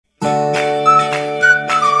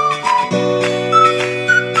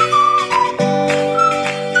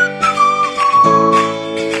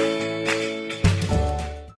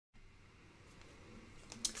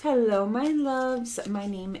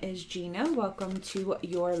welcome to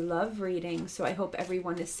your love reading. So I hope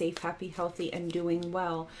everyone is safe, happy, healthy, and doing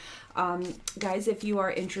well. Guys, if you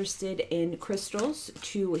are interested in crystals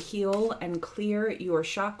to heal and clear your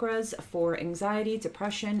chakras for anxiety,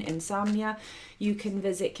 depression, insomnia, you can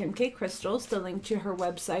visit Kim K Crystals. The link to her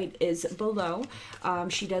website is below.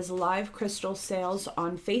 She does live crystal sales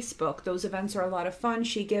on Facebook. Those events are a lot of fun.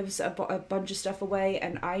 She gives a bunch of stuff away,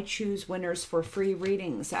 and I choose winners for free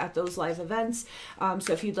readings at those live events.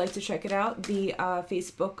 So if you'd like to check it out, the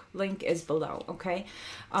Facebook link is below, okay?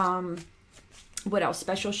 What else?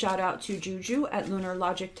 Special shout out to Juju at Lunar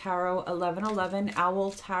Logic Tarot 1111, Owl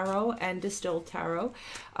Tarot, and Distilled Tarot.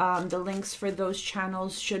 The links for those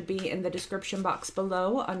channels should be in the description box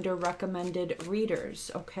below under recommended readers,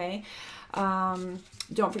 okay?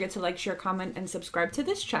 Don't forget to like, share, comment, and subscribe to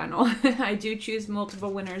this channel. I do choose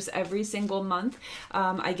multiple winners every single month.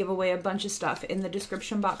 I give away a bunch of stuff. In the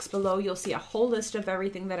description box below, you'll see a whole list of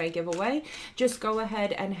everything that I give away. Just go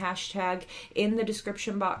ahead and hashtag in the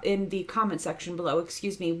description box, in the comment section below,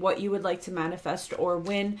 excuse me, what you would like to manifest or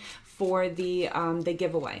win for the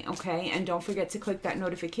giveaway, okay? And don't forget to click that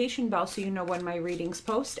notification bell so you know when my readings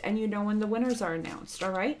post and you know when the winners are announced,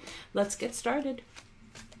 all right? Let's get started.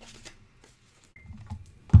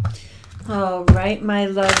 All right, my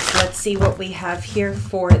loves, let's see what we have here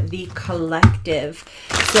for the collective.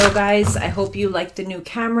 So guys, I hope you like the new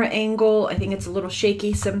camera angle. I think it's a little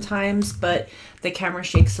shaky sometimes, but the camera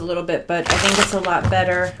shakes a little bit, but I think it's a lot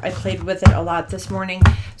better. I played with it a lot this morning.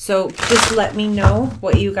 So just let me know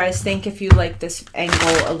what you guys think if you like this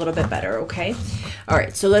angle a little bit better, okay? All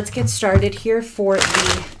right, so let's get started here for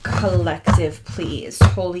the collective, please.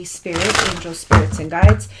 Holy Spirit, angel spirits and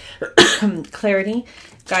guides, clarity,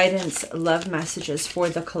 guidance, love messages for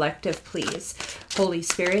the collective, please. Holy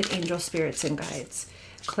Spirit, angel spirits and guides,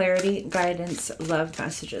 clarity, guidance, love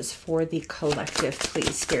messages for the collective,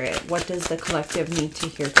 please. Spirit, what does the collective need to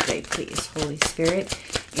hear today, please? Holy Spirit,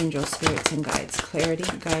 angel spirits and guides, clarity,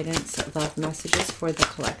 guidance, love messages for the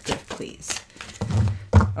collective, please.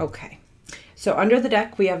 Okay. So under the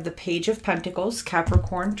deck, we have the Page of Pentacles,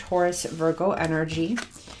 Capricorn, Taurus, Virgo energy.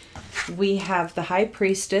 We have the High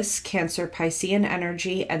Priestess, Cancer, Piscean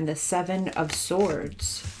energy, and the Seven of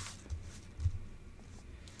Swords.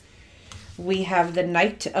 We have the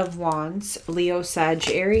Knight of Wands, Leo, Sag,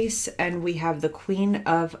 Aries, and we have the Queen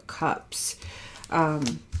of Cups,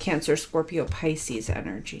 Cancer, Scorpio, Pisces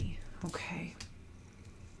energy. Okay.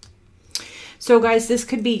 So guys, this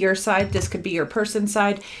could be your side. This could be your person's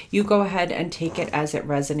side. You go ahead and take it as it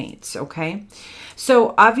resonates, okay?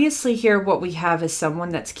 So obviously here what we have is someone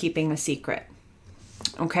that's keeping a secret,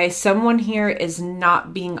 okay? Someone here is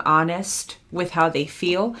not being honest with how they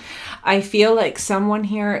feel. I feel like someone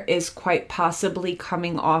here is quite possibly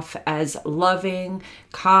coming off as loving,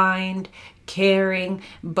 kind, caring,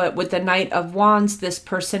 but with the Knight of Wands, this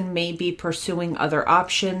person may be pursuing other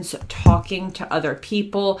options, talking to other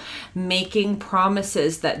people, making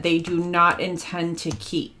promises that they do not intend to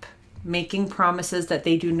keep. Making promises that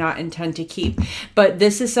they do not intend to keep. But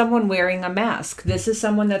this is someone wearing a mask. This is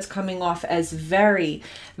someone that's coming off as very,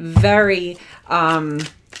 very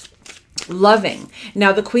loving.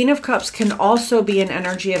 Now, the Queen of Cups can also be an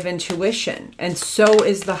energy of intuition, and so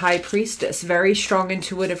is the High Priestess. Very strong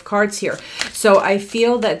intuitive cards here. So I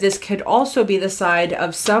feel that this could also be the side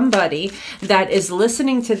of somebody that is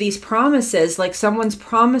listening to these promises, like someone's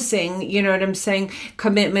promising, you know what I'm saying,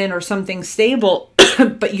 commitment or something stable,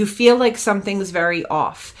 but you feel like something's very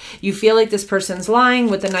off. You feel like this person's lying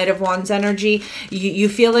with the Knight of Wands energy. You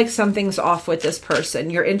feel like something's off with this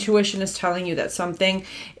person. Your intuition is telling you that something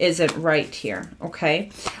isn't right here, okay?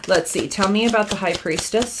 Let's see. Tell me about the High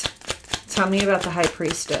Priestess. Tell me about the High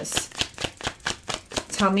Priestess.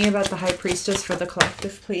 Tell me about the High Priestess for the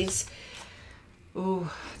collective, please. Ooh,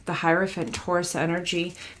 the Hierophant, Taurus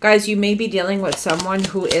energy. Guys, you may be dealing with someone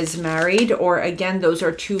who is married, or again, those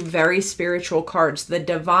are two very spiritual cards. The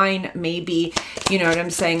Divine may be, you know what I'm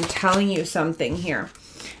saying, telling you something here.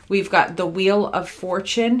 We've got the Wheel of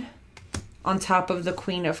Fortune on top of the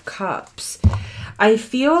Queen of Cups. I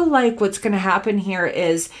feel like what's going to happen here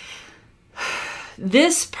is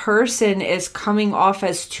this person is coming off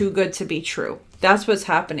as too good to be true. That's what's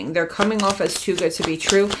happening. They're coming off as too good to be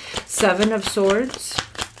true. Seven of Swords.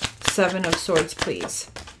 Seven of Swords, please.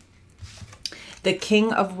 The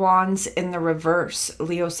King of Wands in the reverse,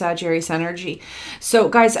 Leo, Sagittarius energy. So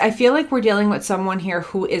guys, I feel like we're dealing with someone here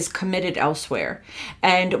who is committed elsewhere.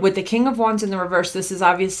 And with the King of Wands in the reverse, this is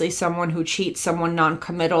obviously someone who cheats, someone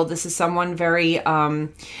non-committal. This is someone very,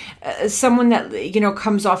 someone that, you know,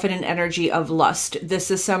 comes off in an energy of lust. This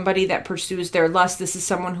is somebody that pursues their lust. This is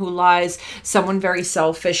someone who lies, someone very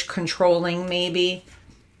selfish, controlling maybe.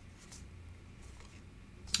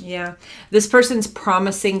 Yeah, this person's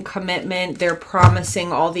promising commitment. They're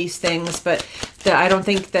promising all these things, but I don't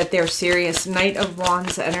think that they're serious. Knight of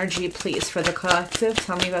Wands energy, please, for the collective.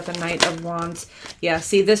 Tell me about the Knight of Wands. Yeah,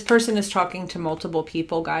 see, this person is talking to multiple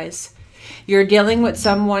people, guys. You're dealing with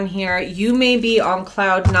someone here. You may be on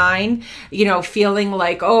cloud 9, you know, feeling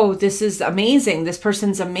like, oh, this is amazing. This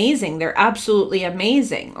person's amazing. They're absolutely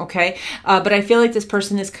amazing. Okay. But I feel like this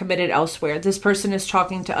person is committed elsewhere. This person is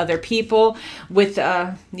talking to other people with,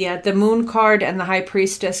 yeah, the Moon card and the High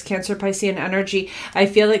Priestess, Cancer, Piscean energy. I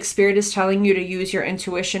feel like Spirit is telling you to use your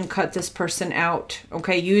intuition, cut this person out.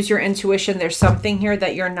 Okay. Use your intuition. There's something here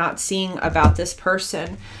that you're not seeing about this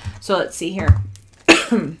person. So let's see here.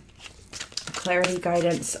 Clarity,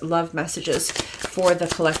 guidance, love messages for the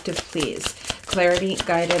collective, please. Clarity,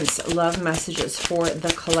 guidance, love messages for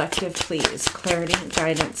the collective, please. Clarity,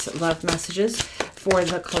 guidance, love messages for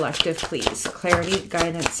the collective, please. Clarity,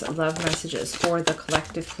 guidance, love messages for the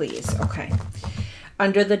collective, please. Okay.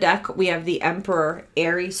 Under the deck, we have the Emperor,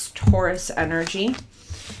 Aries, Taurus energy.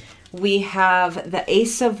 We have the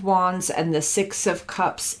Ace of Wands and the Six of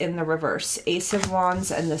Cups in the reverse. Ace of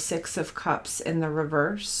Wands and the Six of Cups in the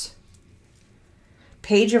reverse.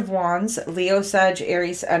 Page of Wands, Leo, Sag,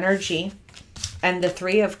 Aries energy, and the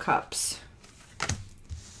Three of Cups.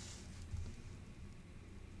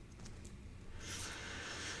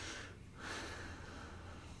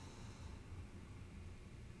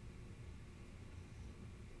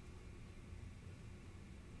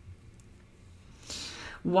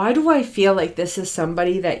 Why do I feel like this is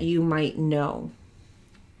somebody that you might know?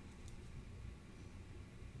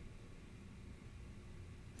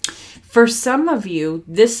 For some of you,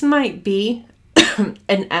 this might be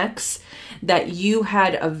an ex that you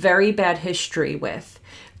had a very bad history with,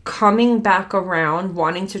 coming back around,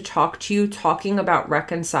 wanting to talk to you, talking about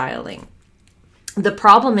reconciling. The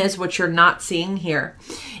problem is, what you're not seeing here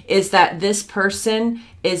is that this person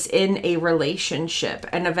is in a relationship,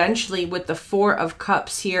 and eventually with the Four of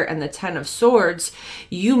Cups here and the Ten of Swords,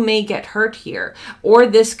 you may get hurt here. Or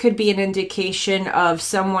this could be an indication of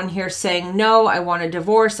someone here saying, no, I want a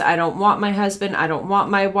divorce. I don't want my husband. I don't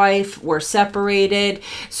want my wife. We're separated.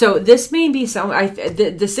 So this may be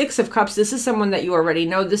the Six of Cups. This is someone that you already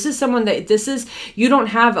know. This is someone that you don't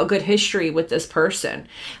have a good history with this person.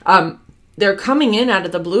 They're coming in out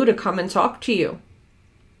of the blue to come and talk to you.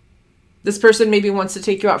 This person maybe wants to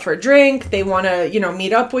take you out for a drink. They want to, you know,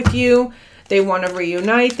 meet up with you. They want to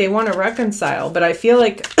reunite. They want to reconcile. But I feel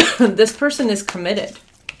like this person is committed.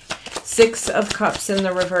 Six of Cups in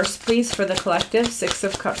the reverse, please, for the collective. Six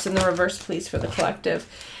of Cups in the reverse, please, for the collective.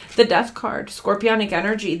 The Death card, Scorpionic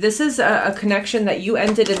energy. This is a connection that you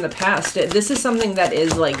ended in the past. This is something that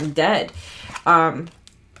is like dead.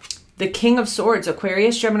 The King of Swords,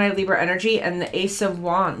 Aquarius, Gemini, Libra energy, and the Ace of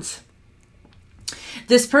Wands.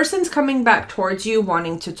 This person's coming back towards you,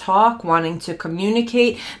 wanting to talk, wanting to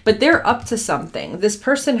communicate, but they're up to something. This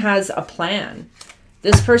person has a plan.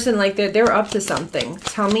 This person, like, they're up to something.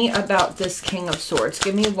 Tell me about this King of Swords.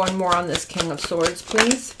 Give me one more on this King of Swords,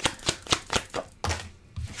 please.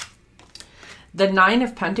 The Nine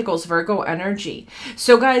of Pentacles, Virgo energy.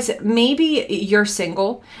 So guys, maybe you're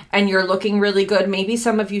single and you're looking really good. Maybe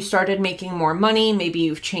some of you started making more money. Maybe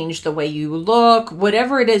you've changed the way you look.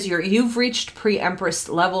 Whatever it is, you've reached pre-Empress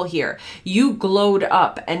level here. You glowed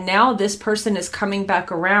up, and now this person is coming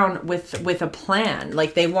back around with a plan.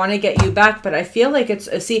 Like, they want to get you back, but I feel like it's,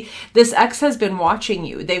 see, this ex has been watching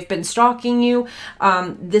you. They've been stalking you.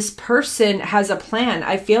 This person has a plan.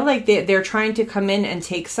 I feel like they're trying to come in and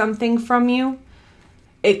take something from you.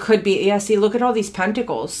 It could be, yeah, see, look at all these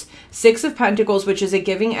pentacles. Six of Pentacles, which is a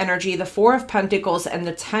giving energy, the Four of Pentacles, and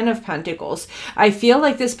the Ten of Pentacles. I feel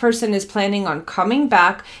like this person is planning on coming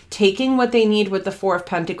back, taking what they need with the Four of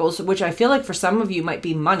Pentacles, which I feel like for some of you might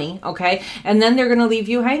be money, okay? And then they're going to leave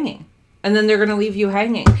you hanging. And then they're going to leave you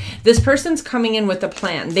hanging. This person's coming in with a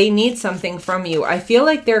plan. They need something from you. I feel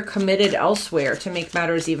like they're committed elsewhere to make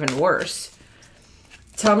matters even worse.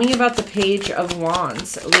 Tell me about the Page of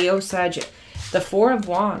Wands, Leo, Sag. The Four of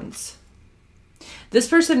Wands. This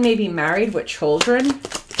person may be married with children,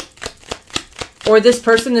 or this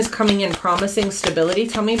person is coming in promising stability.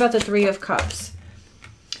 Tell me about the Three of Cups.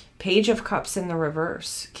 Page of Cups in the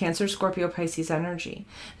reverse. Cancer, Scorpio, Pisces energy.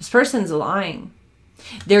 This person's lying.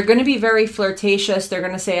 They're going to be very flirtatious. They're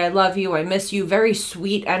going to say, I love you, I miss you. Very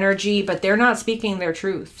sweet energy, but they're not speaking their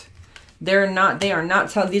truth. They are not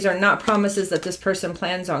these are not promises that this person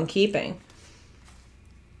plans on keeping.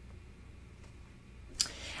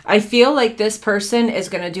 I feel like this person is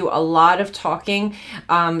going to do a lot of talking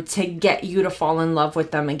to get you to fall in love with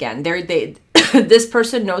them again. This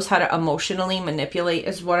person knows how to emotionally manipulate,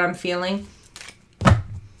 is what I'm feeling.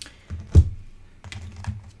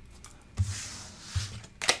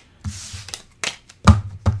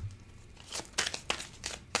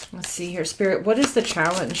 see here. Spirit, what is the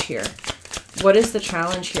challenge here? What is the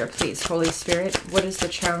challenge here, please, Holy Spirit? What is the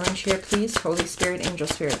challenge here, please? Holy Spirit, angel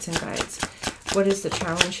spirits and guides. What is the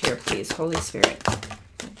challenge here, please, Holy Spirit?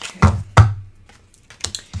 Okay.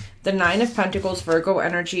 The Nine of Pentacles, Virgo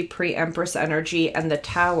energy, pre-Empress energy, and the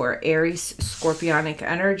Tower, Aries, Scorpionic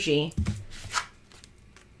energy,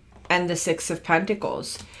 and the Six of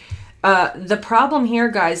Pentacles. The problem here,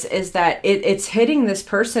 guys, is that it's hitting this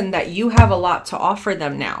person that you have a lot to offer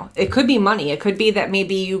them now. It could be money. It could be that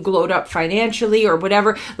maybe you glowed up financially or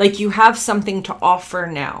whatever. Like, you have something to offer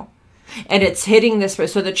now. And it's hitting this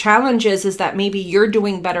person. So the challenge is that maybe you're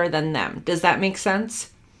doing better than them. Does that make sense?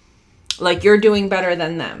 Like, you're doing better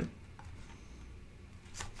than them.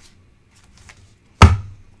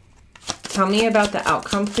 Tell me about the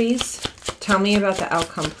outcome, please. Tell me about the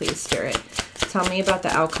outcome, please, Spirit. Tell me about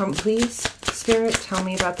the outcome, please, Spirit. Tell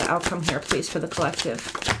me about the outcome here, please, for the collective.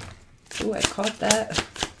 Ooh, I caught that.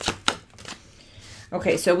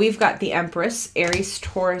 Okay, so we've got the Empress, Aries,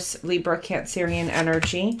 Taurus, Libra, Cancerian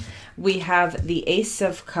energy. We have the Ace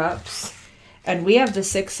of Cups, and we have the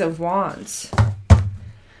Six of Wands.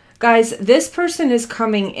 Guys, this person is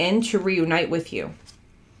coming in to reunite with you.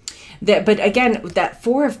 But again, that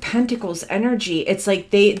Four of Pentacles energy, it's like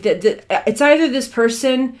it's either this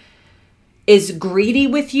person is greedy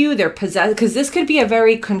with you, they're possessed, because this could be a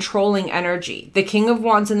very controlling energy. The King of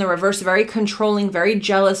Wands in the reverse, very controlling, very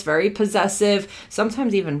jealous, very possessive,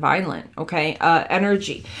 sometimes even violent, okay,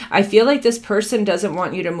 energy. I feel like this person doesn't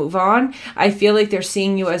want you to move on. I feel like they're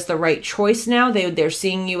seeing you as the right choice now. They're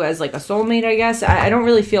seeing you as like a soulmate, I guess. I don't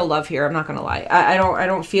really feel love here. I'm not going to lie. I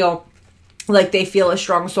don't feel like they feel a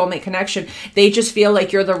strong soulmate connection. They just feel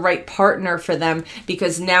like you're the right partner for them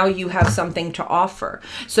because now you have something to offer.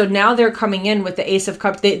 So now they're coming in with the Ace of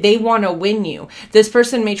Cups. They want to win you. This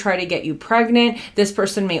person may try to get you pregnant. This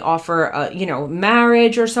person may offer, you know,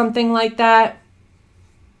 marriage or something like that.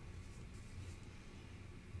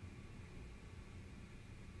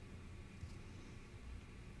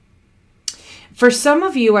 For some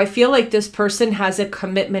of you, I feel like this person has a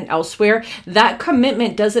commitment elsewhere. That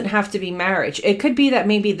commitment doesn't have to be marriage. It could be that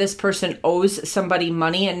maybe this person owes somebody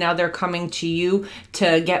money and now they're coming to you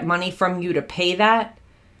to get money from you to pay that.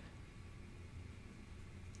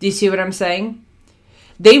 Do you see what I'm saying?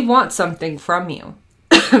 They want something from you.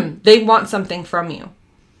 They want something from you.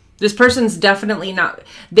 This person's definitely not,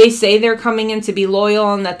 they say they're coming in to be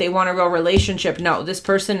loyal and that they want a real relationship. No, this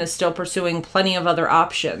person is still pursuing plenty of other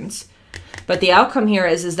options. But the outcome here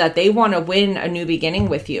is that they want to win a new beginning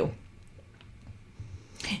with you.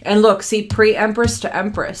 And look, see, pre-Empress to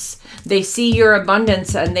Empress. They see your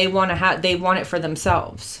abundance and they want it for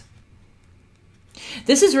themselves.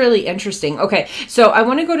 This is really interesting. Okay, so I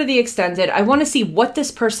want to go to the extended. I want to see what this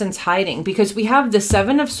person's hiding because we have the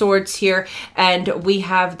Seven of Swords here and we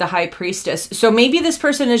have the High Priestess. So maybe this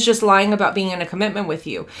person is just lying about being in a commitment with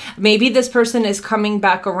you. Maybe this person is coming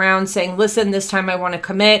back around saying, listen, this time I want to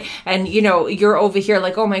commit. And, you know, you're over here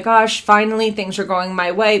like, oh my gosh, finally things are going my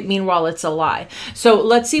way. Meanwhile, it's a lie. So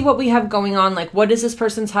let's see what we have going on. Like, what is this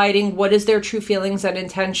person's hiding? What is their true feelings and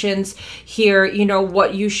intentions here? You know,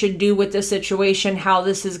 what you should do with this situation, how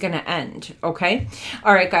this is going to end. Okay.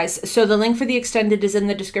 All right, guys. So the link for the extended is in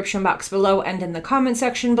the description box below and in the comment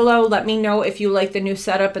section below. Let me know if you like the new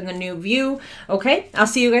setup and the new view. Okay. I'll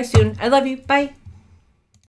see you guys soon. I love you. Bye.